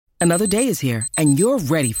Another day is here, and you're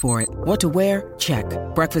ready for it. What to wear? Check.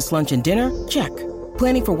 Breakfast, lunch, and dinner? Check.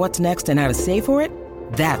 Planning for what's next and how to save for it?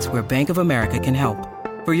 That's where Bank of America can help.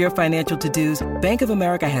 For your financial to-dos, Bank of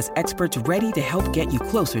America has experts ready to help get you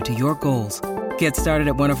closer to your goals. Get started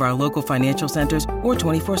at one of our local financial centers or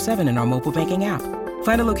 24/7 in our mobile banking app.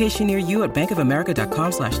 Find a location near you at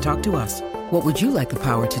bankofamerica.com/talktous. What would you like the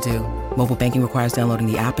power to do? Mobile banking requires downloading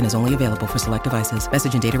the app and is only available for select devices.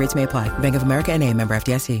 Message and data rates may apply. Bank of America NA, member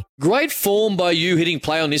FDIC. Great form by you hitting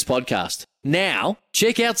play on this podcast. Now,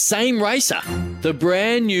 check out Same Racer, the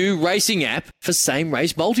brand new racing app for same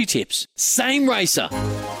race multi-tips. Same Racer.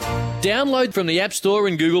 Download from the App Store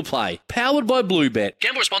and Google Play. Powered by Bluebet.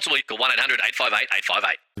 Gamble responsibly. Call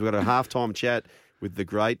 1-800-858-858. We've got a halftime chat with the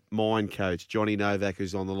great mind coach, Johnny Novak,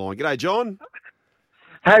 who's on the line. G'day, John.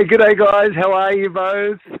 Hey, g'day, guys. How are you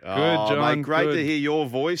both? Good, John. Mate, great good. to hear your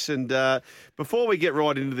voice. And before we get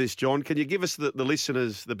right into this, John, can you give us the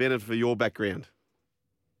listeners the benefit of your background?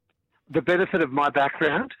 The benefit of my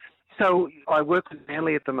background? So I work with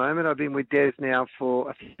Manly at the moment. I've been with Des now for,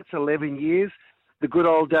 I think it's 11 years. The good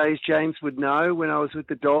old days, James would know, when I was with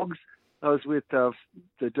the Dogs. I was with the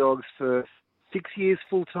Dogs for 6 years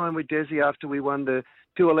full-time with Desi after we won the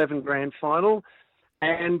 211 grand final.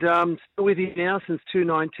 And still with him now since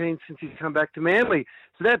 2019, since he's come back to Manly.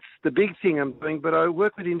 So that's the big thing I'm doing. But I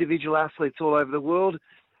work with individual athletes all over the world.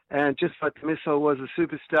 And just like the Missile was a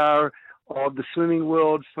superstar of the swimming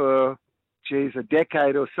world for, a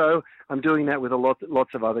decade or so, I'm doing that with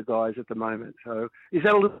lots of other guys at the moment. So is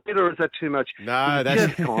that a little bit, or is that too much? No, that's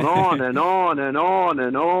just gone on and on and on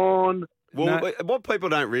and on. Well, what people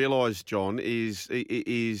don't realise, John, is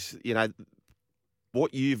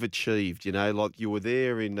what you've achieved. Like you were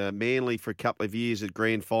there in Manly for a couple of years at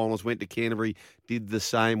grand finals, went to Canterbury, did the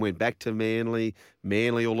same, went back to Manly.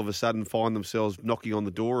 Manly all of a sudden find themselves knocking on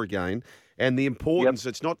the door again. And the importance,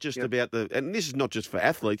 it's not just about and this is not just for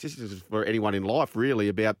athletes, this is for anyone in life really,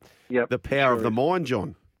 about the power of the mind,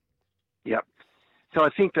 John. Yep. So I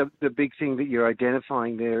think the big thing that you're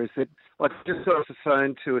identifying there is that I just got off the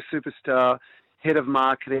phone to a superstar head of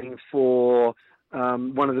marketing for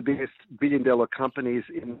one of the biggest billion-dollar companies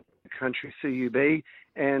in the country, CUB.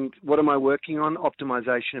 And what am I working on?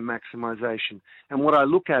 Optimization and maximization. And what I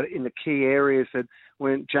look at in the key areas that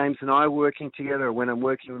when James and I are working together, when I'm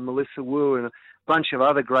working with Melissa Wu and a bunch of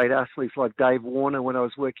other great athletes like Dave Warner when I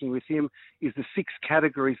was working with him, is the 6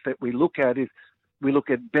 categories that we look at is we look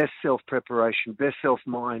at best self-preparation, best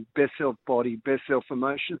self-mind, best self-body, best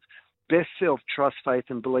self-emotions, best self-trust, faith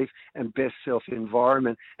and belief, and best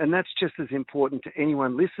self-environment. And that's just as important to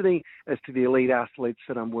anyone listening as to the elite athletes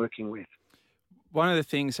that I'm working with. One of the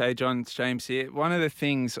things, hey, John, James here, one of the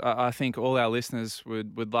things I think all our listeners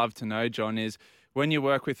would love to know, John, is when you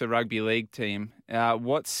work with the rugby league team,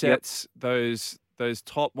 what sets those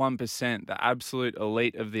top 1%, the absolute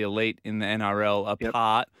elite of the elite in the NRL,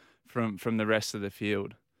 apart from the rest of the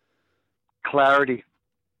field? Clarity.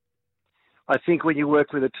 I think when you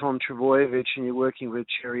work with a Tom Trbojevic and you're working with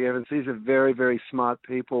Cherry Evans, these are very, very smart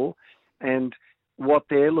people. And what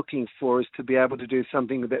they're looking for is to be able to do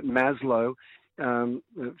something that Maslow,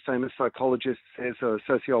 the famous psychologist says, or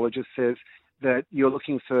sociologist says, that you're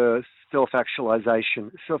looking for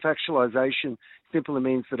self-actualization. Self-actualization simply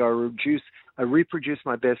means that I reproduce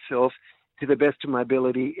my best self to the best of my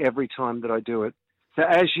ability every time that I do it. So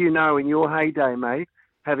as you know, in your heyday, mate,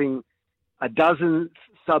 having a dozen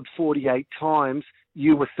sub-48 times,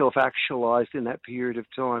 you were self-actualized in that period of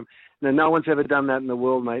time. Now, no one's ever done that in the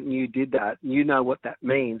world, mate, and you did that. And you know what that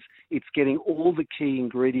means. It's getting all the key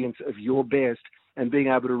ingredients of your best and being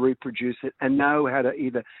able to reproduce it and know how to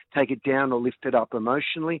either take it down or lift it up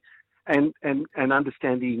emotionally and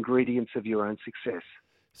understand the ingredients of your own success.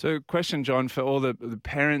 So question, John, for all the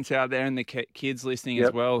parents out there and the kids listening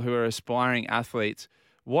as well who are aspiring athletes,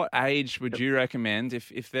 what age would you recommend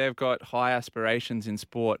if they've got high aspirations in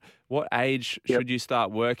sport? What age should you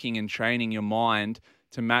start working and training your mind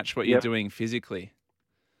to match what you're doing physically?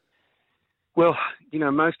 Well,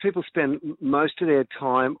 most people spend most of their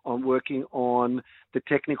time on working on the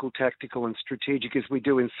technical, tactical and strategic as we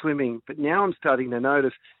do in swimming. But now I'm starting to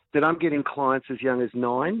notice that I'm getting clients as young as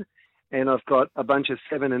 9, and I've got a bunch of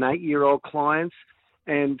 7 and 8-year-old clients.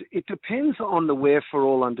 And it depends on the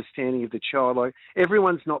wherefore-all understanding of the child. Like,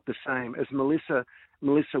 everyone's not the same. As Melissa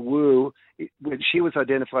Wu, when she was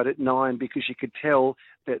identified at 9 because she could tell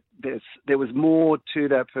that there was more to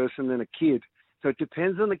that person than a kid. So it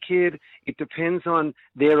depends on the kid. It depends on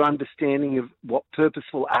their understanding of what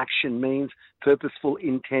purposeful action means, purposeful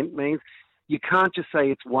intent means. You can't just say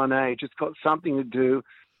it's one age. It's got something to do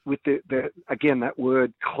with again, that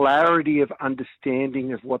word, clarity of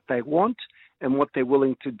understanding of what they want and what they're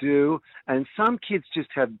willing to do. And some kids just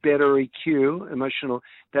have better EQ, emotional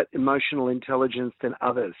intelligence than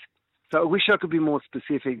others. So I wish I could be more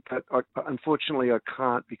specific, but unfortunately I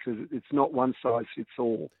can't, because it's not one size fits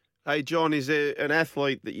all. Hey, John, is there an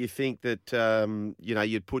athlete that you think that,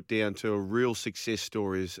 you'd put down to a real success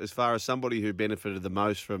story as far as somebody who benefited the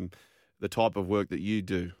most from the type of work that you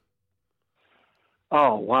do?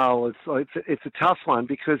 Oh, wow. It's a tough one,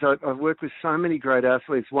 because I've worked with so many great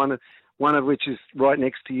athletes, one of which is right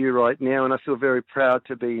next to you right now, and I feel very proud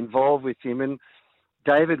to be involved with him. And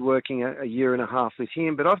David, working a year and a half with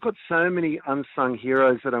him. But I've got so many unsung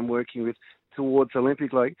heroes that I'm working with towards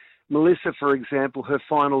Olympic. Like Melissa, for example, her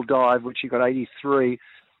final dive, which she got 83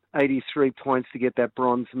 points to get that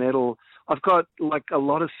bronze medal. I've got like a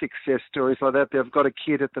lot of success stories like that. I've got a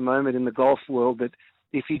kid at the moment in the golf world that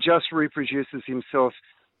if he just reproduces himself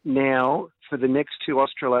now for the next 2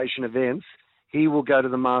 Australasian events, he will go to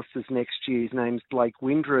the Masters next year. His name's Blake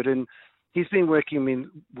Windred, and he's been working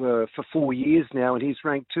for 4 years now, and he's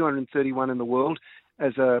ranked 231 in the world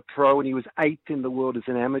as a pro, and he was 8th in the world as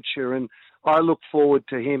an amateur. And I look forward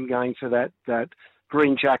to him going for that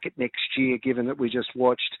green jacket next year, given that we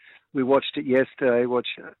watched it yesterday,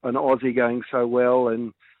 watched an Aussie going so well.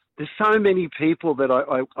 And there's so many people that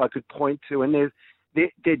I could point to, and they're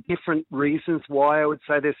different reasons why I would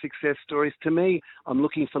say they're success stories. To me, I'm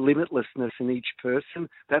looking for limitlessness in each person.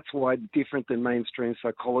 That's why it's different than mainstream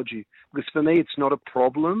psychology. Because for me, it's not a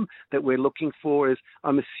problem that we're looking for. Is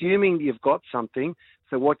I'm assuming you've got something,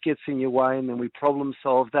 so what gets in your way, and then we problem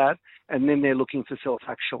solve that, and then they're looking for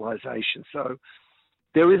self-actualization. So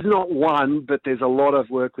there is not one, but there's a lot of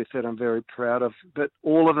work with it I'm very proud of. But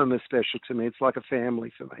all of them are special to me. It's like a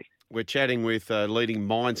family for me. We're chatting with leading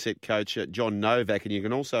mindset coach John Novak, and you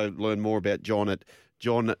can also learn more about John at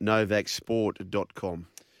johnnovaksport.com.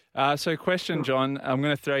 So question, John, I'm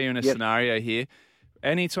going to throw you in a scenario here.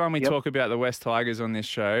 Anytime we talk about the West Tigers on this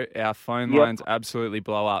show, our phone lines absolutely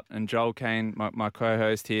blow up. And Joel Kane, my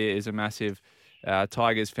co-host here, is a massive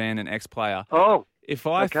Tigers fan and ex-player. Oh. If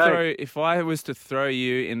I was to throw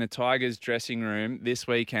you in the Tigers dressing room this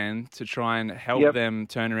weekend to try and help them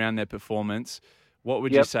turn around their performance, what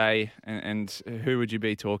would you say, and who would you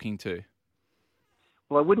be talking to?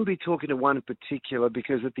 Well, I wouldn't be talking to one in particular,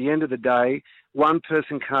 because at the end of the day, one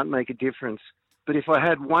person can't make a difference. But if I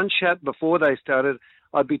had one chat before they started,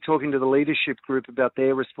 I'd be talking to the leadership group about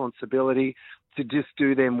their responsibility to just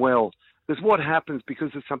do them well. Because what happens,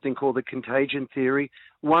 because of something called the contagion theory,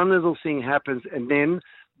 one little thing happens and then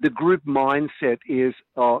the group mindset is,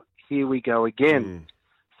 oh, here we go again.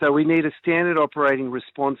 So we need a standard operating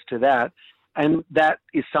response to that. And that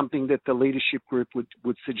is something that the leadership group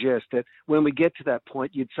would suggest, that when we get to that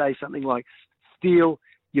point, you'd say something like, Steele,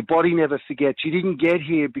 your body never forgets. You didn't get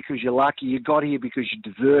here because you're lucky. You got here because you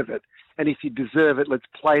deserve it. And if you deserve it, let's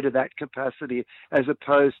play to that capacity, as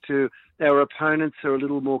opposed to our opponents are a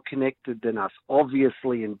little more connected than us,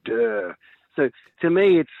 obviously, and So to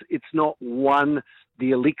me, it's not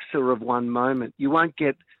the elixir of one moment. You won't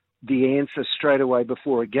get the answer straight away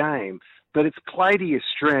before a game, but it's play to your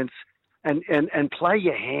strengths and play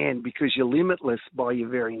your hand, because you're limitless by your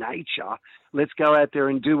very nature. Let's go out there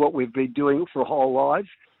and do what we've been doing for our whole lives,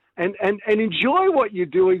 and enjoy what you're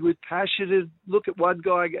doing with passion. And look at one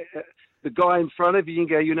guy, the guy in front of you, and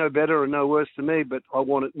go, you know better or no worse than me, but I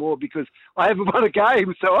want it more because I haven't won a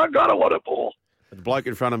game, so I've got to want it more. The bloke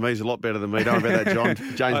in front of me is a lot better than me. Don't worry about that, John.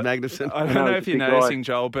 James Magnuson. I don't know if you're noticing,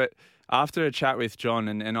 Joel, but after a chat with John,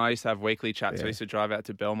 and I used to have weekly chats, so I used to drive out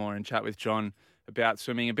to Belmore and chat with John about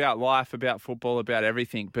swimming, about life, about football, about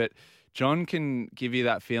everything. But John can give you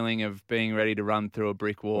that feeling of being ready to run through a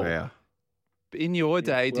brick wall. Yeah. In your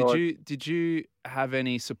day, did you have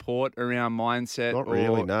any support around mindset? Not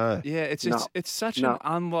really, no. Yeah, it's such an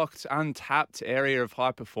unlocked, untapped area of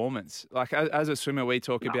high performance. Like as a swimmer, we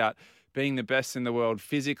talk about being the best in the world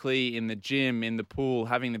physically, in the gym, in the pool,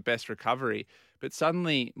 having the best recovery. But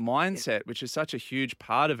suddenly mindset, which is such a huge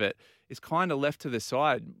part of it, is kind of left to the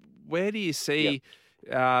side. Where do you see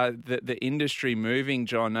the industry moving,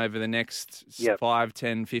 John, over the next 5,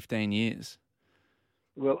 10, 15 years?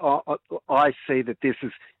 Well, I see that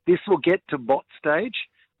this will get to bot stage.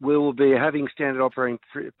 We will be having standard operating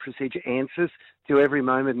procedure answers to every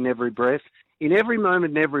moment and every breath. In every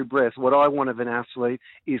moment and every breath, what I want of an athlete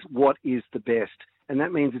is what is the best. And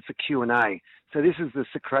that means it's a Q&A. So this is the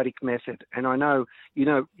Socratic method. And I know,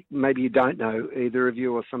 maybe you don't know, either of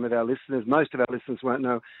you or some of our listeners, most of our listeners won't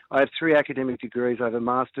know, I have 3 academic degrees. I have a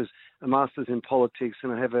master's in politics,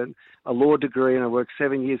 and I have a law degree, and I worked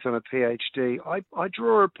 7 years on a PhD. I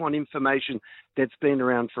draw upon information that's been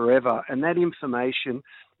around forever. And that information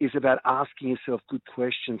is about asking yourself good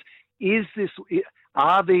questions.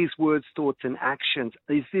 are these words, thoughts, and actions,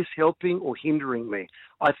 is this helping or hindering me?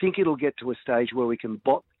 I think it'll get to a stage where we can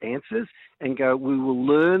bot answers and go, we will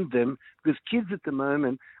learn them, because kids at the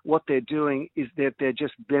moment, what they're doing is that they're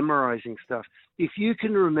just memorizing stuff. If you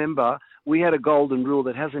can remember, we had a golden rule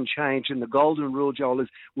that hasn't changed, and the golden rule, Joel, is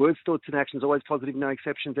words, thoughts, and actions, always positive, no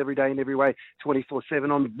exceptions, every day in every way,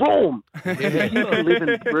 24/7 on boom. If you can live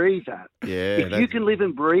and breathe that. If you can live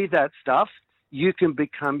and breathe that stuff, you can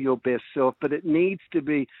become your best self, but it needs to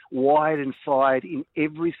be wide and fired in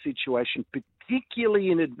every situation, particularly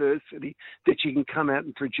in adversity, that you can come out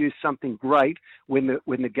and produce something great when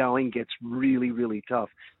the going gets really, really tough.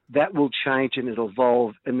 That will change and it'll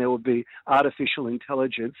evolve, and there will be artificial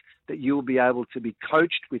intelligence that you will be able to be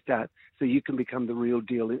coached with that, so you can become the real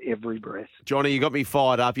deal in every breath. Johnny, you got me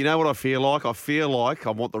fired up. You know what I feel like? I feel like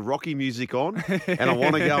I want the Rocky music on, and I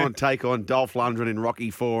want to go and take on Dolph Lundgren in Rocky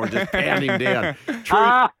IV and just pound him down.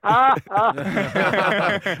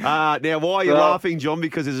 Now, why are you laughing, John?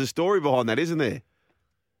 Because there's a story behind that, isn't there?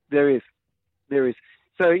 There is.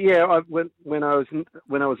 So yeah, when I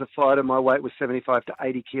was a fighter, my weight was 75 to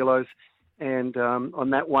 80 kilos, and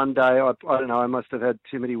on that one day, I don't know, I must have had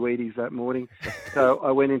too many Wheaties that morning, so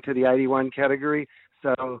I went into the 81 category.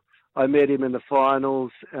 So I met him in the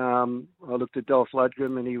finals. I looked at Dolph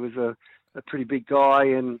Lundgren, and he was a pretty big guy,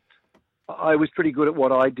 and I was pretty good at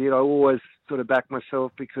what I did. I always sort of backed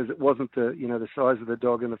myself, because it wasn't the size of the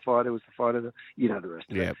dog in the fight; it was the fight of the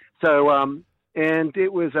rest of it. So and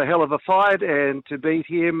it was a hell of a fight, and to beat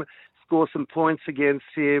him, score some points against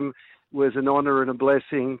him, was an honour and a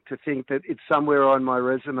blessing. To think that it's somewhere on my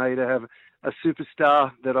resume to have a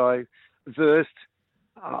superstar that I versed.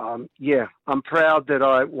 I'm proud that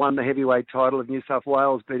I won the heavyweight title of New South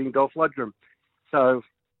Wales, beating Dolph Lundgren. So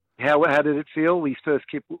how did it feel? His first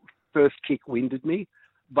kick winded me,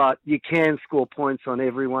 but you can score points on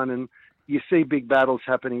everyone, and you see big battles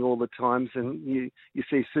happening all the times, and you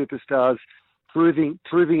see superstars proving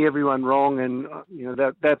everyone wrong, and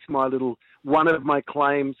that's my one of my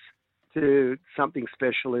claims to something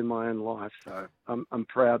special in my own life. So I'm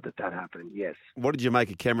proud that happened. Yes. What did you make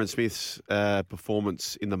of Cameron Smith's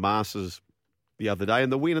performance in the Masters the other day, and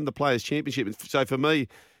the win in the Players' Championship? So for me,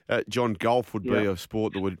 John, golf would be a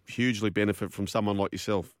sport that would hugely benefit from someone like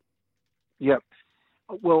yourself. Yep.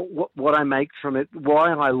 Well, what I make from it,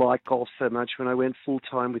 why I like golf so much, when I went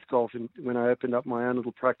full-time with golf and when I opened up my own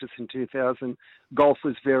little practice in 2000, golf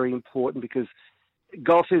was very important, because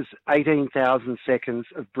golf is 18,000 seconds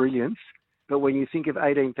of brilliance. But when you think of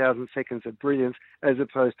 18,000 seconds of brilliance, as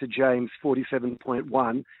opposed to James'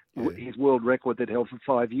 47.1, his world record that held for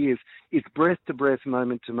 5 years, it's breath to breath,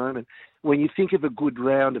 moment to moment. When you think of a good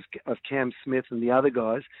round of Cam Smith and the other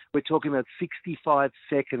guys, we're talking about 65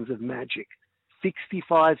 seconds of magic.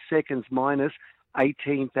 65 seconds minus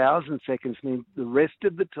 18,000 seconds means the rest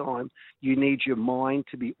of the time you need your mind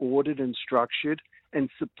to be ordered and structured and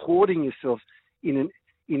supporting yourself in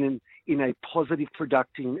a positive,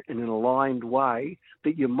 productive, and an aligned way,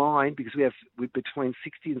 that your mind, because we have between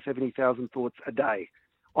 60 and 70,000 thoughts a day.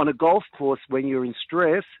 On a golf course, when you're in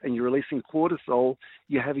stress and you're releasing cortisol,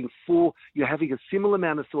 you're having a similar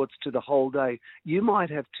amount of thoughts to the whole day. You might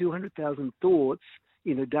have 200,000 thoughts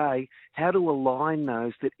in a day. How to align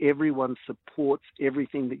those that everyone supports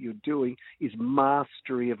everything that you're doing is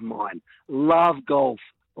mastery of mind. Love golf.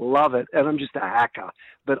 Love it. And I'm just a hacker,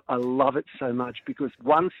 but I love it so much, because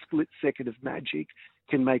one split second of magic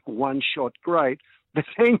can make one shot great, but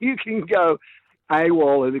then you can go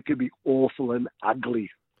AWOL and it can be awful and ugly.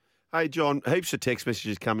 Hey, John, heaps of text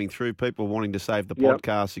messages coming through, people wanting to save the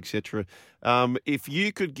podcast, etc. If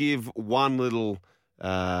you could give one little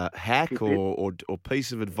hack or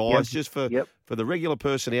piece of advice just for the regular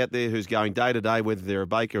person out there who's going day to day, whether they're a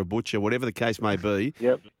baker, a butcher, whatever the case may be,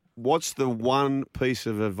 what's the one piece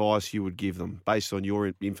of advice you would give them based on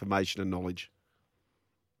your information and knowledge?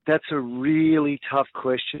 That's a really tough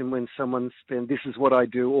question when someone this is what I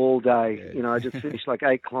do all day. I just finished like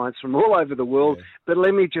 8 clients from all over the world. But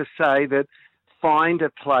let me just say that find a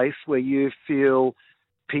place where you feel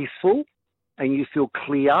peaceful and you feel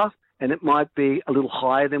clear, and it might be a little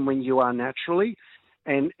higher than when you are naturally.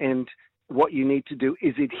 And what you need to do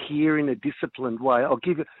is adhere in a disciplined way.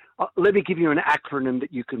 Let me give you an acronym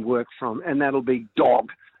that you can work from, and that'll be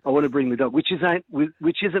DOG. I want to bring the dog, which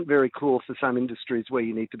isn't very cool for some industries where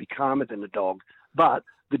you need to be calmer than a dog. But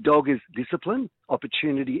the dog is discipline,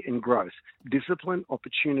 opportunity, and growth. Discipline,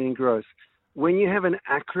 opportunity, and growth. When you have an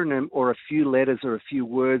acronym or a few letters or a few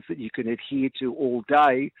words that you can adhere to all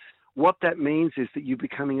day, what that means is that you're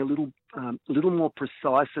becoming a little more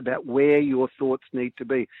precise about where your thoughts need to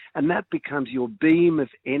be. And that becomes your beam of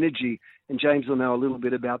energy, and James will know a little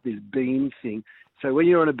bit about this beam thing. So when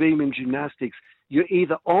you're on a beam in gymnastics, you're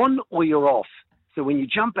either on or you're off. So when you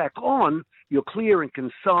jump back on, you're clear and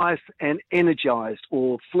concise and energized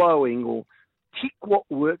or flowing, or pick what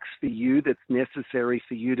works for you that's necessary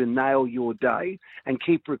for you to nail your day, and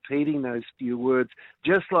keep repeating those few words.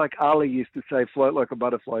 Just like Ali used to say, float like a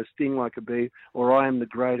butterfly, sting like a bee, or I am the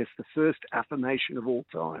greatest, the first affirmation of all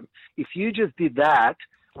time. If you just did that,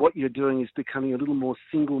 what you're doing is becoming a little more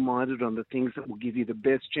single-minded on the things that will give you the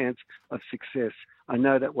best chance of success. I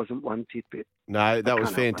know that wasn't one tidbit. No, that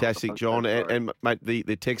was fantastic, John. And mate,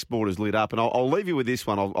 the text board is lit up. And I'll leave you with this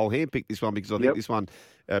one. I'll handpick this one because I think this one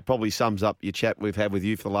probably sums up your chat we've had with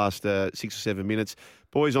you for the last 6 or 7 minutes.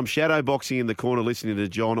 Boys, I'm shadow boxing in the corner listening to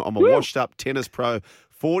John. I'm a washed-up tennis pro,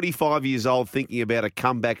 45 years old, thinking about a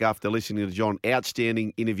comeback after listening to John.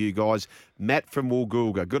 Outstanding interview, guys. Matt from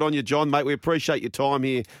Woolgoolga. Good on you, John, mate. We appreciate your time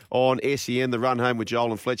here on SEN, the run home with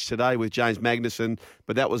Joel and Fletch today with James Magnuson.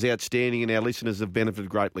 But that was outstanding, and our listeners have benefited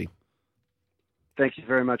greatly. Thank you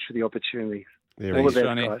very much for the opportunity. There All he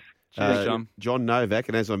the is. best, guys. Cheers, John. John Novak,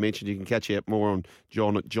 and as I mentioned, you can catch out more on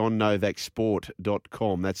John at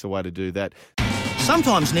johnnovaksport.com. That's the way to do that.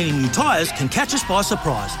 Sometimes needing new tyres can catch us by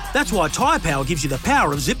surprise. That's why Tyre Power gives you the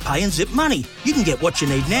power of Zip Pay and Zip Money. You can get what you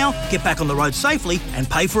need now, get back on the road safely and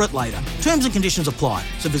pay for it later. Terms and conditions apply.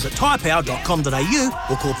 So visit tyrepower.com.au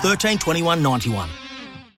or call 13 21 91.